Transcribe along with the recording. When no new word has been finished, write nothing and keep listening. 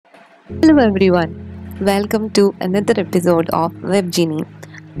Hello everyone, welcome to another episode of Genie.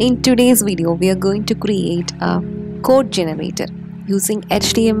 In today's video, we are going to create a code generator using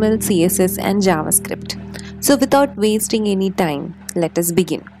HTML, CSS and JavaScript. So without wasting any time, let us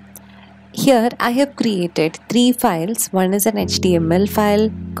begin. Here I have created three files. One is an HTML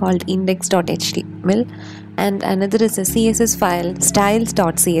file called index.html and another is a CSS file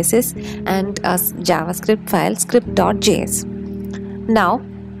styles.css and a JavaScript file script.js. Now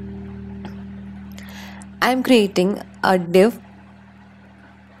I am creating a div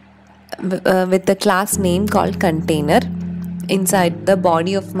with the class name called container inside the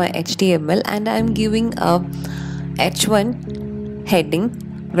body of my HTML, and I am giving a h1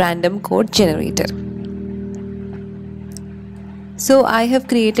 heading random code generator. So I have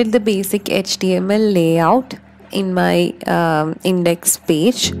created the basic HTML layout in my index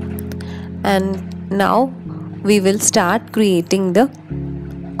page, and now we will start creating the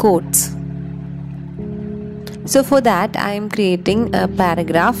codes. So for that I am creating a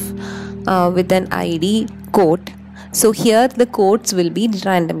paragraph with an ID quote. So here the quotes will be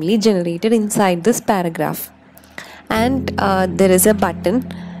randomly generated inside this paragraph, and there is a button.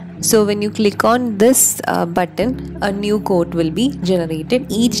 So when you click on this button, a new quote will be generated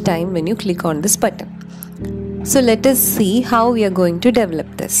each time when you click on this button. So let us see how we are going to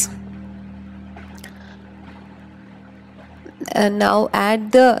develop this. Now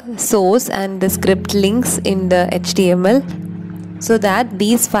add the source and the script links in the HTML so that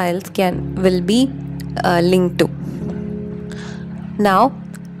these files will be linked to. Now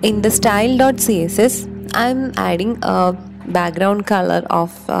in the style.css I am adding a background color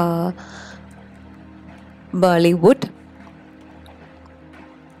of burly wood,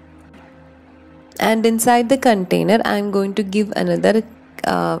 and inside the container I am going to give another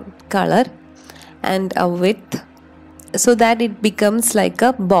color and a width so that it becomes like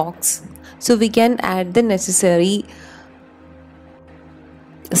a box, so we can add the necessary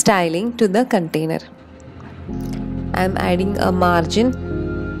styling to the container. I am adding a margin,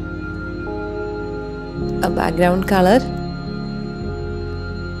 a background color,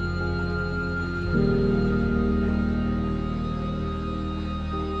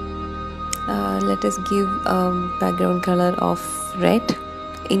 let us give a background color of red,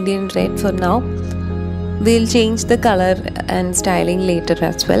 Indian red for now. We'll change the color and styling later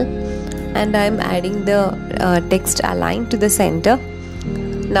as well. And I'm adding the text align to the center.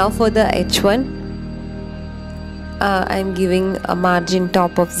 Now for the h1, I'm giving a margin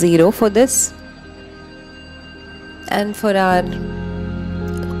top of 0 for this. And for our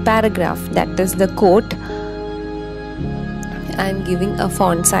paragraph, that is the quote, I'm giving a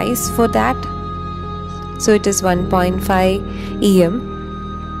font size for that. So it is 1.5 em.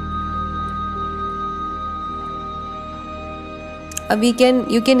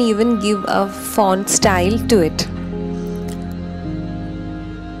 You can even give a font style to it.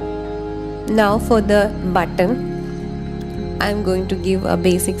 Now for the button, I'm going to give a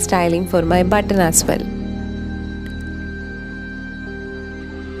basic styling for my button as well.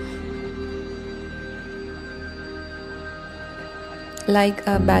 Like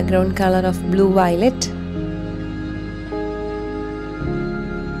a background color of blue violet.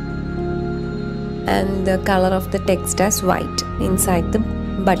 And the color of the text as white inside the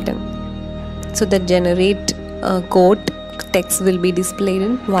button. So the generate code text will be displayed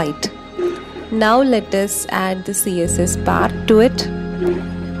in white. Now let us add the CSS part to it.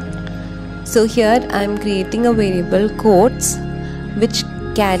 So here I am creating a variable quotes which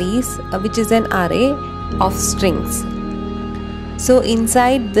is an array of strings. So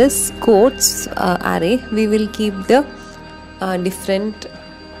inside this quotes array we will keep the different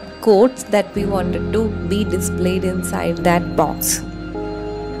quotes that we wanted to be displayed inside that box.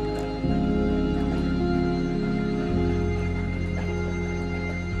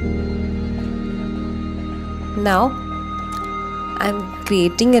 Now I'm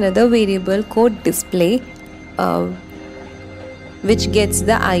creating another variable code display which gets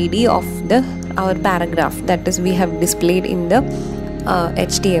the ID of our paragraph, that is we have displayed in the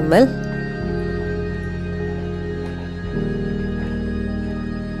HTML.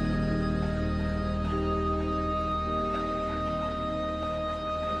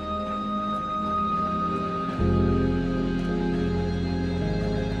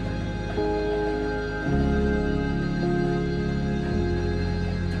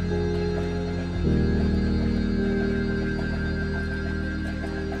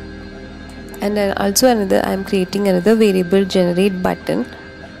 And then also I am creating another variable generate button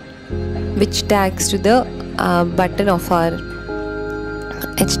which tags to the button of our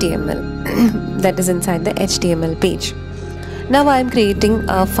HTML that is inside the HTML page. Now I am creating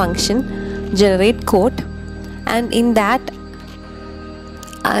a function generate quote, and in that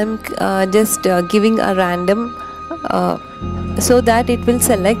I am just giving a random so that it will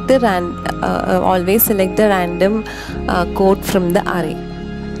select the always select the random quote from the array.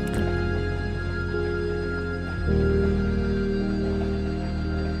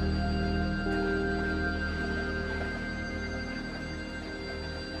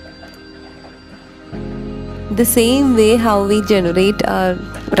 The same way how we generate a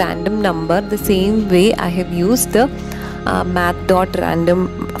random number, the same way I have used the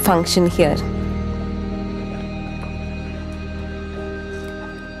math.random function here.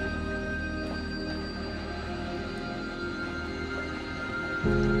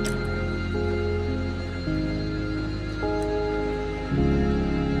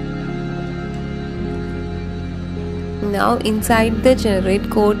 Now inside the generate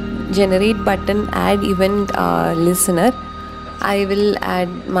button add event listener, I will add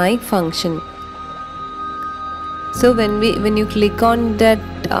my function. So when you click on that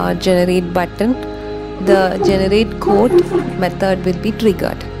generate button, the generate quote method will be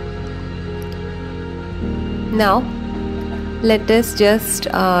triggered. Now let us just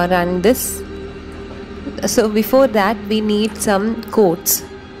run this. So before that we need some quotes.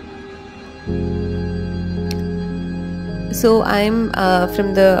 So I'm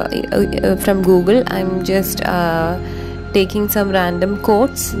from Google. I'm just taking some random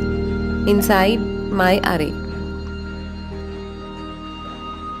quotes inside my array.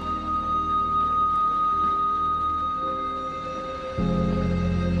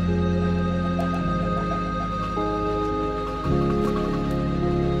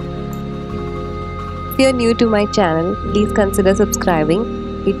 If you are new to my channel, please consider subscribing.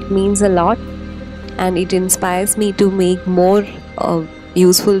 It means a lot and it inspires me to make more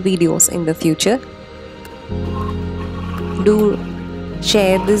useful videos in the future. Do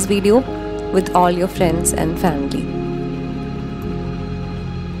share this video with all your friends and family.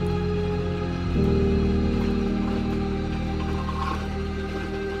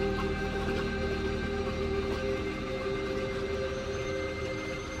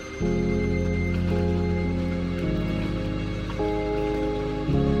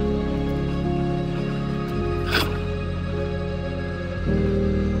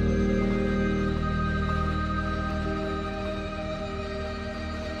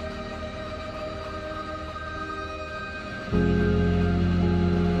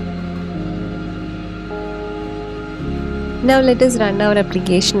 Now let us run our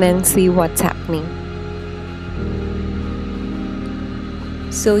application and see what's happening.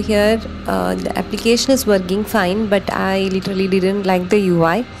 So here the application is working fine, but I literally didn't like the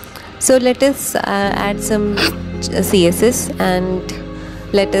UI. So let us add some CSS and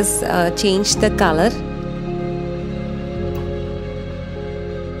let us change the color.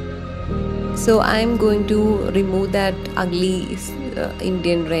 So I'm going to remove that ugly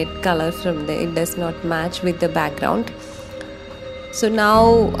Indian red color from there. It does not match with the background. So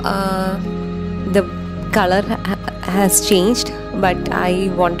now the color has changed, but I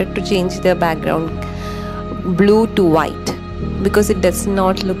wanted to change the background blue to white because it does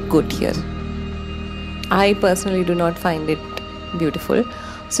not look good here. I personally do not find it beautiful.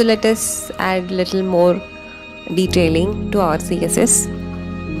 So let us add little more detailing to our CSS.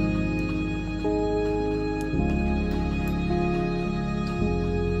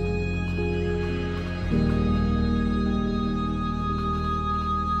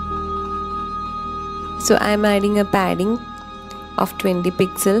 So I am adding a padding of 20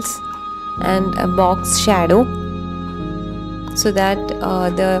 pixels and a box shadow so that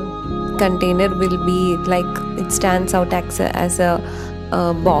the container will be like it stands out as a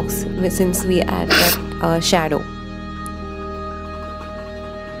box since we add that shadow.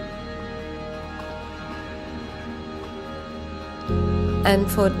 And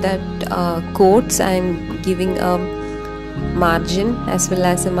for that quotes, I am giving a margin as well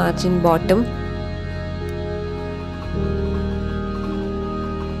as a margin bottom.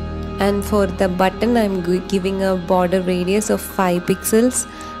 And for the button, I am giving a border radius of 5 pixels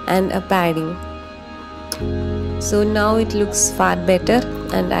and a padding. So now it looks far better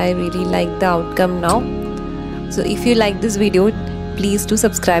and I really like the outcome now. So if you like this video, please do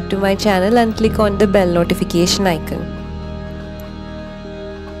subscribe to my channel and click on the bell notification icon.